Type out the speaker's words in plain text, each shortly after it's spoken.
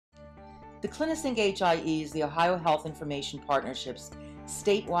The CliniSync HIE is the Ohio Health Information Partnership's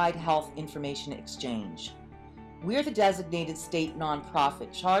statewide health information exchange. We're the designated state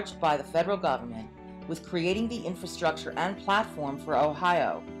nonprofit charged by the federal government with creating the infrastructure and platform for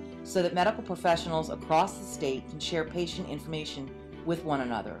Ohio so that medical professionals across the state can share patient information with one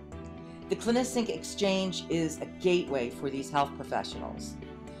another. The CliniSync exchange is a gateway for these health professionals.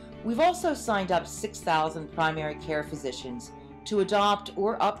 We've also signed up 6,000 primary care physicians to adopt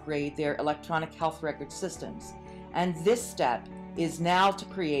or upgrade their electronic health record systems, and this step is now to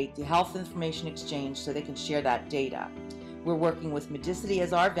create the health information exchange so they can share that data. We're working with Medicity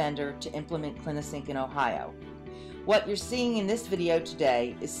as our vendor to implement CliniSync in Ohio. What you're seeing in this video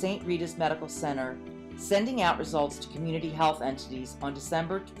today is St. Rita's Medical Center sending out results to community health entities on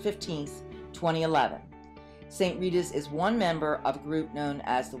December 15th, 2011. St. Rita's is one member of a group known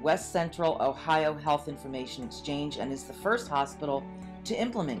as the West Central Ohio Health Information Exchange and is the first hospital to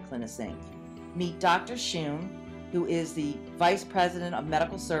implement CliniSync. Meet Dr. Shum, who is the Vice President of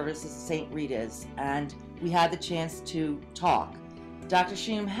Medical Services at St. Rita's, and we had the chance to talk. Dr.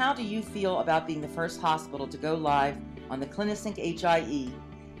 Shum, how do you feel about being the first hospital to go live on the CliniSync HIE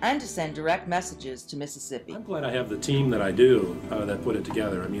and to send direct messages to Mississippi? I'm glad I have the team that I do that put it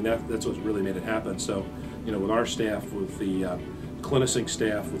together. I mean, that's what's really made it happen. So, you know, with our staff, with the CliniSync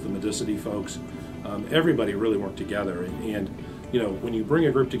staff, with the Medicity folks, everybody really worked together. And, you know, when you bring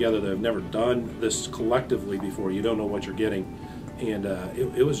a group together that have never done this collectively before, you don't know what you're getting. And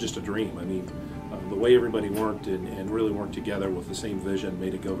it was just a dream. I mean, the way everybody worked and really worked together with the same vision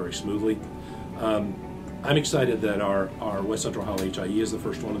made it go very smoothly. I'm excited that our West Central Ohio HIE is the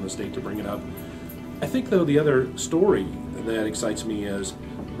first one in the state to bring it up. I think, though, the other story that excites me is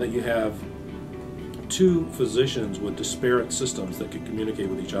that you have two physicians with disparate systems that could communicate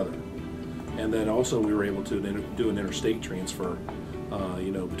with each other. And then also we were able to do an interstate transfer,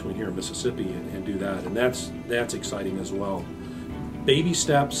 you know, between here and Mississippi and do that. And that's exciting as well. Baby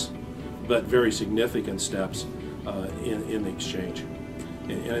steps, but very significant steps in the exchange.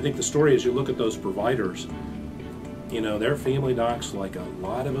 And I think the story is you look at those providers, you know, they're family docs like a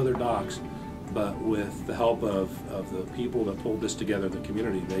lot of other docs, but with the help of the people that pulled this together in the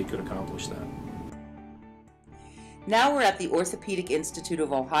community, they could accomplish that. Now we're at the Orthopedic Institute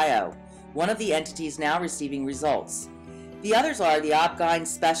of Ohio, one of the entities now receiving results. The others are the Obgyn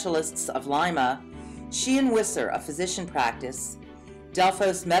Specialists of Lima, Sheehan Wisser, a physician practice,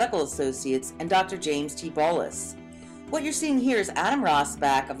 Delphos Medical Associates, and Dr. James T. Bolus. What you're seeing here is Adam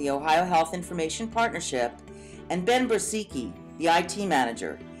Rosbach of the Ohio Health Information Partnership and Ben Brasicki, the IT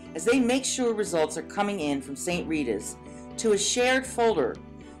manager, as they make sure results are coming in from St. Rita's to a shared folder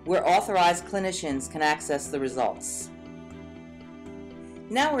where authorized clinicians can access the results.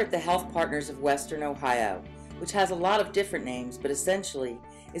 Now we're at the Health Partners of Western Ohio, which has a lot of different names, but essentially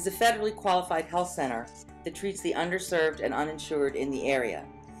is a federally qualified health center that treats the underserved and uninsured in the area.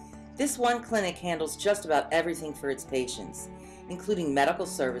 This one clinic handles just about everything for its patients, including medical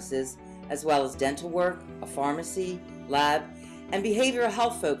services, as well as dental work, a pharmacy, lab, and behavioral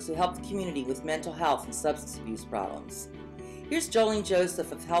health folks who help the community with mental health and substance abuse problems. Here's Jolene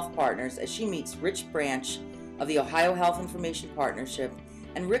Joseph of Health Partners as she meets Rich Branch of the Ohio Health Information Partnership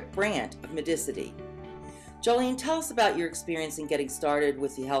and Rick Brandt of Medicity. Jolene, tell us about your experience in getting started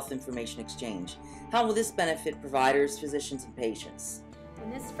with the Health Information Exchange. How will this benefit providers, physicians, and patients?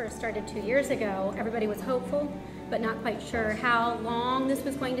 When this first started 2 years ago, everybody was hopeful, but not quite sure how long this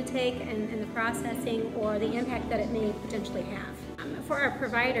was going to take and the processing or the impact that it may potentially have. For our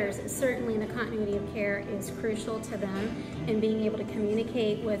providers, certainly the continuity of care is crucial to them in being able to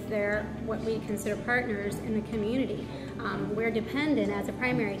communicate with their, what we consider partners in the community. We're dependent as a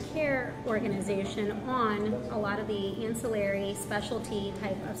primary care organization on a lot of the ancillary specialty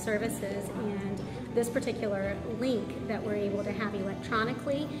type of services, and this particular link that we're able to have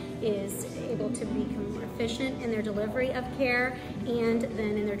electronically is able to become more efficient in their delivery of care and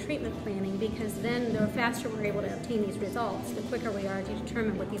then in their treatment planning, because then the faster we're able to obtain these results, the quicker we are to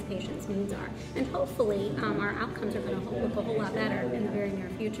determine what these patients' needs are. And hopefully our outcomes are going to look a whole lot better in the very near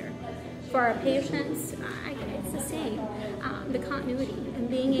future. For our patients, it's the same. The continuity and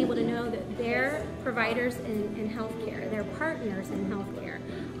being able to know that their providers in healthcare, their partners in healthcare,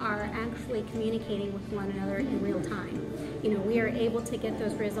 are actually communicating with one another in real time. You know, we are able to get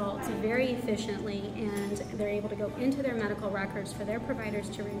those results very efficiently, and they're able to go into their medical records for their providers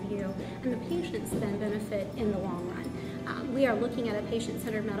to review, and the patients then benefit in the long run. We are looking at a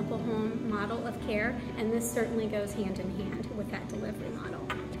patient-centered medical home model of care, and this certainly goes hand in hand with that delivery model.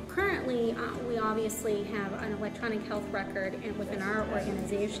 Currently, we obviously have an electronic health record within our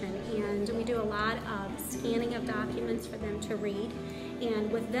organization, and we do a lot of scanning of documents for them to read.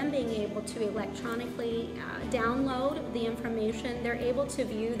 And with them being able to electronically download the information, they're able to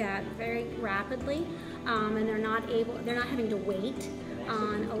view that very rapidly, and they're not having to wait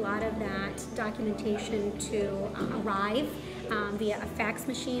on a lot of that documentation to arrive via a fax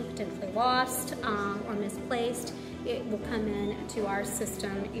machine, potentially lost or misplaced. It will come in to our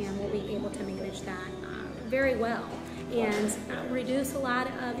system, and we'll be able to manage that very well and reduce a lot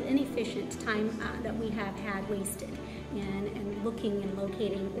of inefficient time that we have had wasted in looking and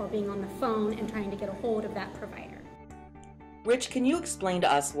locating or being on the phone and trying to get a hold of that provider. Rich, can you explain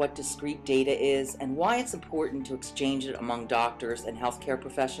to us what discrete data is and why it's important to exchange it among doctors and healthcare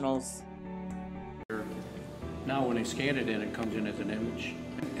professionals? Now when they scan it in, it comes in as an image.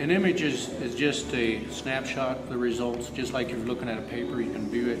 An image is just a snapshot of the results. Just like if you're looking at a paper, you can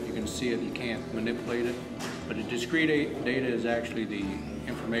view it, you can see it, you can't manipulate it. But a discrete data is actually the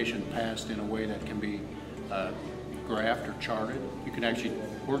information passed in a way that can be graphed or charted. You can actually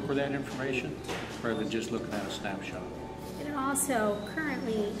work with that information rather than just looking at a snapshot. And also,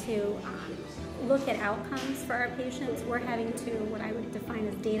 currently, to look at outcomes for our patients, we're having to, what I would define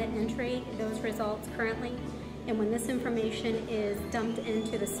as data entry, those results currently. And when this information is dumped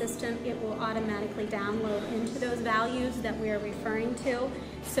into the system, it will automatically download into those values that we are referring to,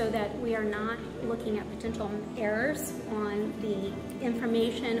 so that we are not looking at potential errors on the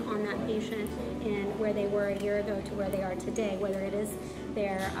information on that patient and where they were a year ago to where they are today, whether it is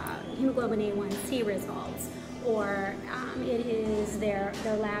their hemoglobin A1C results, or it is their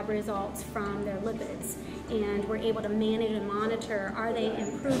lab results from their lipids. And we're able to manage and monitor, are they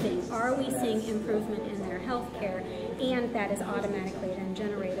improving? Are we seeing improvement in their health care? And that is automatically then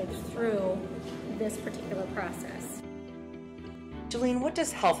generated through this particular process. Jolene, what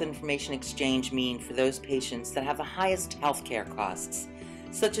does health information exchange mean for those patients that have the highest health care costs,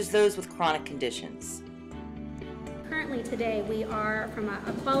 such as those with chronic conditions? Currently today, we are, from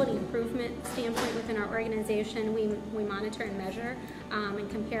a quality improvement standpoint within our organization, we monitor and measure and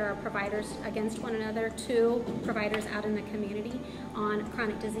compare our providers against one another to providers out in the community on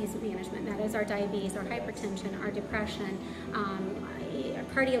chronic disease management. That is our diabetes, our hypertension, our depression,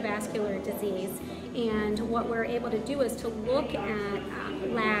 cardiovascular disease. And what we're able to do is to look at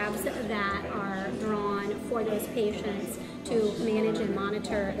labs that are drawn for those patients to manage and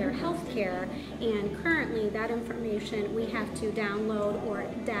monitor their health care. And currently that information we have to download or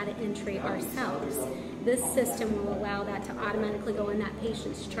data entry ourselves. This system will allow that to automatically go in that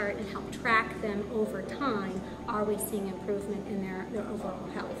patient's chart and help track them over time. Are we seeing improvement in their overall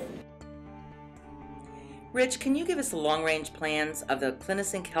health? Rich, can you give us the long-range plans of the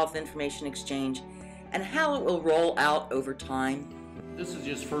CliniSync Health Information Exchange and how it will roll out over time? This is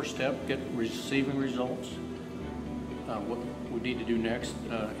just first step, receiving results. What we need to do next,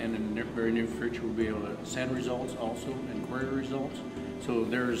 and in the very near future, we'll be able to send results also and query results. So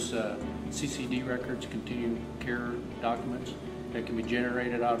there's CCD records, continuing care documents, that can be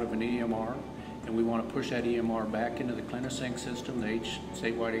generated out of an EMR, and we want to push that EMR back into the CliniSync system, the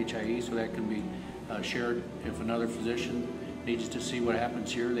statewide HIE, so that can be shared. If another physician needs to see what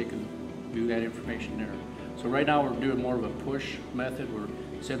happens here, they can view that information there. So right now we're doing more of a push method. We're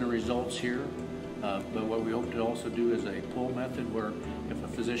sending results here. But what we hope to also do is a pull method, where if a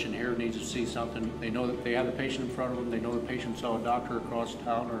physician here needs to see something, they know that they have the patient in front of them, they know the patient saw a doctor across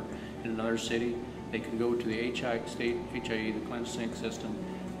town or in another city, they can go to the state HIE, the CliniSync system,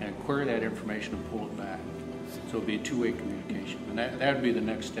 and query that information and pull it back. So it'll be a two-way communication. And that would be the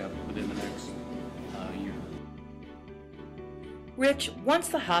next step within the next year. Rich, once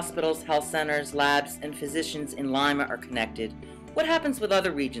the hospitals, health centers, labs, and physicians in Lima are connected, what happens with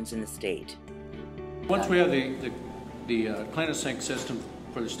other regions in the state? Once we have the CliniSync system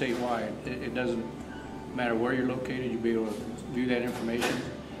for the statewide, it doesn't matter where you're located, you'll be able to view that information.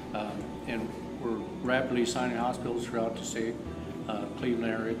 And we're rapidly signing hospitals throughout the state,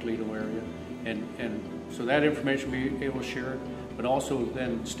 Cleveland area, Toledo area. And so that information we'll be able to share it, but also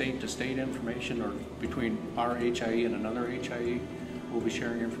then state-to-state information, or between our HIE and another HIE, we'll be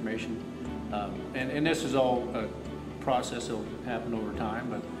sharing information. And this is all a process that will happen over time,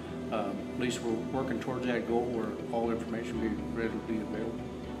 but at least we're working towards that goal where all information will be readily available.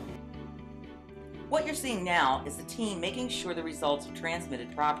 What you're seeing now is the team making sure the results are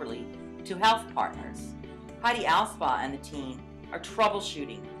transmitted properly to health partners. Heidi Alspa and the team are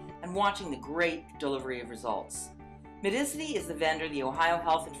troubleshooting and watching the great delivery of results. Medicity is the vendor the Ohio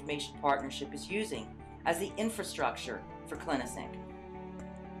Health Information Partnership is using as the infrastructure for CliniSync.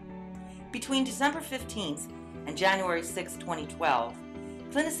 Between December 15th and January 6, 2012,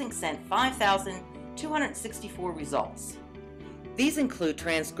 CliniSync sent 5,264 results. These include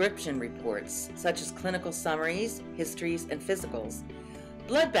transcription reports, such as clinical summaries, histories, and physicals,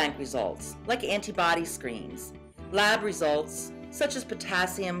 blood bank results like antibody screens, lab results such as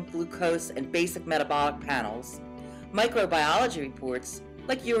potassium, glucose, and basic metabolic panels, microbiology reports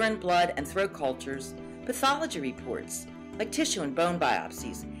like urine, blood, and throat cultures, pathology reports like tissue and bone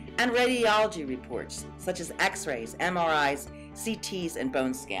biopsies, and radiology reports such as x-rays, MRIs, CTs, and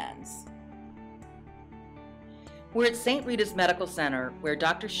bone scans. We're at St. Rita's Medical Center, where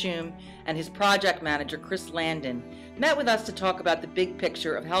Dr. Schum and his project manager, Chris Landon, met with us to talk about the big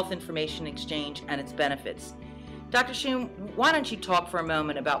picture of health information exchange and its benefits. Dr. Schum, why don't you talk for a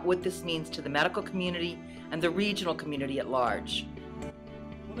moment about what this means to the medical community and the regional community at large?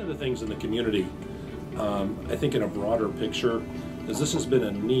 One of the things in the community, I think in a broader picture, is this has been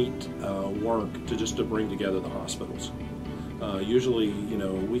a neat work to bring together the hospitals. Usually,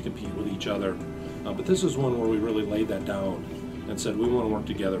 we compete with each other, but this is one where we really laid that down and said we want to work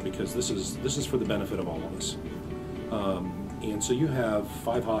together because this is for the benefit of all of us. And so you have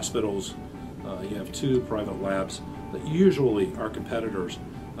 5 hospitals, you have 2 private labs that usually are competitors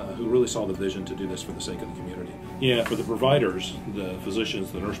who really saw the vision to do this for the sake of the community. Yeah, for the providers, the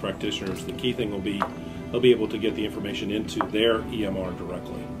physicians, the nurse practitioners, the key thing will be they'll be able to get the information into their EMR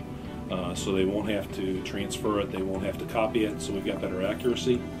directly. So they won't have to transfer it, they won't have to copy it, so we've got better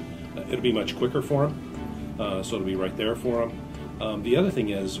accuracy. It'll be much quicker for them, so it'll be right there for them. The other thing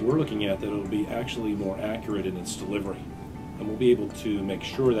is we're looking at that it'll be actually more accurate in its delivery. And we'll be able to make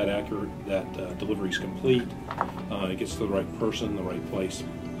sure that delivery is complete, it gets to the right person, the right place.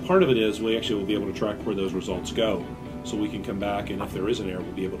 Part of it is we actually will be able to track where those results go, so we can come back and if there is an error,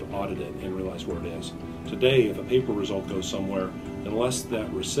 we'll be able to audit it and realize where it is. Today, if a paper result goes somewhere, unless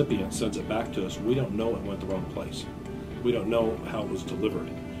that recipient sends it back to us, we don't know it went the wrong place. We don't know how it was delivered.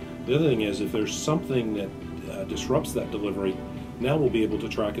 The other thing is if there's something that disrupts that delivery, now we'll be able to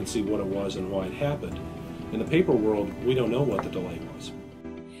track and see what it was and why it happened. In the paper world, we don't know what the delay was.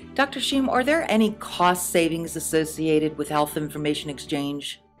 Dr. Schum, are there any cost savings associated with health information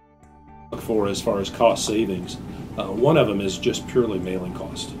exchange? For as far as cost savings, one of them is just purely mailing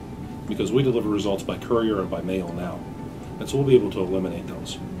cost, because we deliver results by courier and by mail now, and so we'll be able to eliminate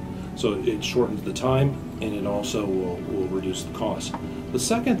those. So it shortens the time and it also will reduce the cost. The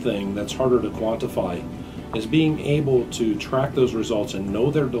second thing that's harder to quantify is being able to track those results and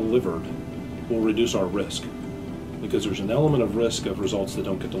know they're delivered will reduce our risk, because there's an element of risk of results that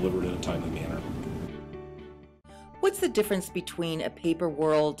don't get delivered in a timely manner. What's the difference between a paper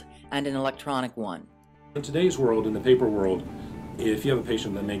world and an electronic one? In today's world, in the paper world, if you have a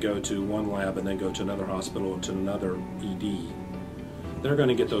patient that may go to one lab and then go to another hospital and to another ED, they're going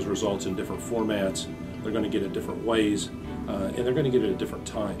to get those results in different formats, they're going to get it different ways, and they're going to get it at different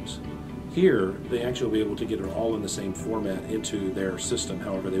times. Here, they actually will be able to get it all in the same format into their system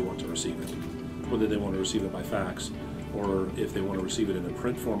however they want to receive it. Whether they want to receive it by fax, or if they want to receive it in a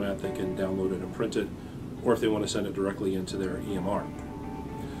print format, they can download it and print it, or if they want to send it directly into their EMR.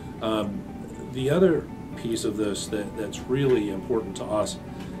 The other piece of this that's really important to us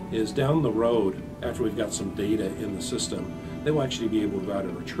is down the road, after we've got some data in the system, they will actually be able to go out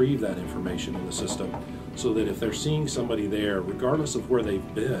and retrieve that information in the system so that if they're seeing somebody there, regardless of where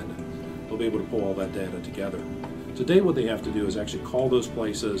they've been, they'll be able to pull all that data together. Today what they have to do is actually call those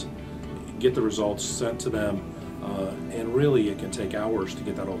places, get the results sent to them, and really it can take hours to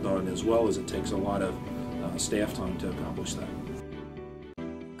get that all done, as well as it takes a lot of staff time to accomplish that.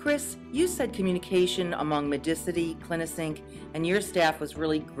 Chris, you said communication among Medicity, CliniSync, and your staff was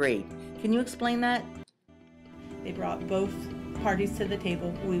really great. Can you explain that? They brought both parties to the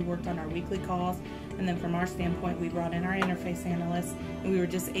table. We worked on our weekly calls, and then from our standpoint, we brought in our interface analysts, and we were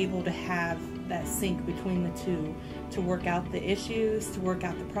just able to have that sync between the two to work out the issues, to work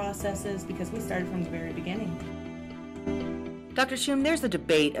out the processes, because we started from the very beginning. Dr. Schum, there's a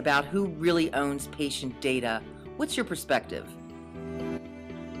debate about who really owns patient data. What's your perspective?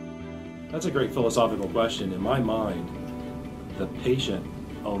 That's a great philosophical question. In my mind, the patient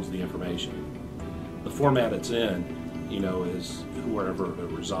owns the information. The format it's in, is wherever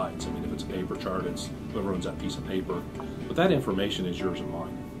it resides. I mean, if it's a paper chart, it's whoever owns that piece of paper. But that information is yours and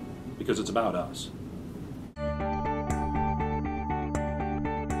mine, because it's about us.